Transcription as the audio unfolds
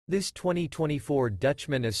This 2024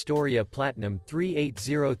 Dutchmen Astoria Platinum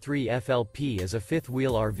 3803 FLP is a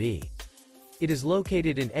fifth-wheel RV. It is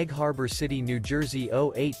located in Egg Harbor City, New Jersey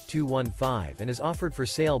 08215 and is offered for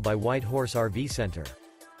sale by White Horse RV Center.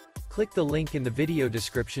 Click the link in the video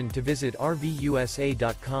description to visit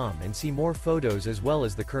RVUSA.com and see more photos as well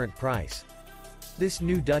as the current price. This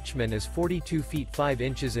new Dutchman is 42 feet 5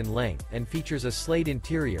 inches in length and features a SLATE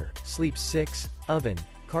interior, sleeps 6, oven,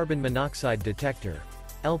 carbon monoxide detector,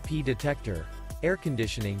 LP detector, air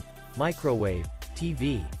conditioning, microwave,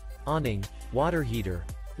 TV, awning, water heater,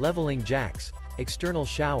 leveling jacks, external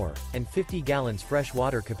shower, and 50 gallons fresh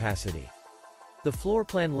water capacity. The floor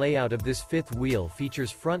plan layout of this fifth wheel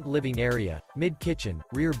features front living area, mid-kitchen,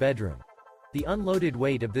 rear bedroom. The unloaded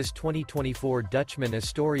weight of this 2024 Dutchmen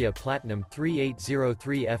Astoria Platinum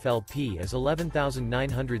 3803 FLP is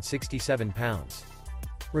 11,967 pounds.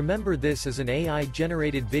 Remember, this is an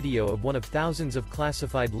AI-generated video of one of thousands of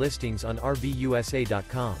classified listings on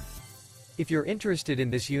RVUSA.com. If you're interested in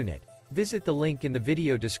this unit, visit the link in the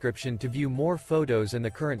video description to view more photos and the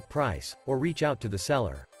current price, or reach out to the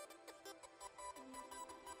seller.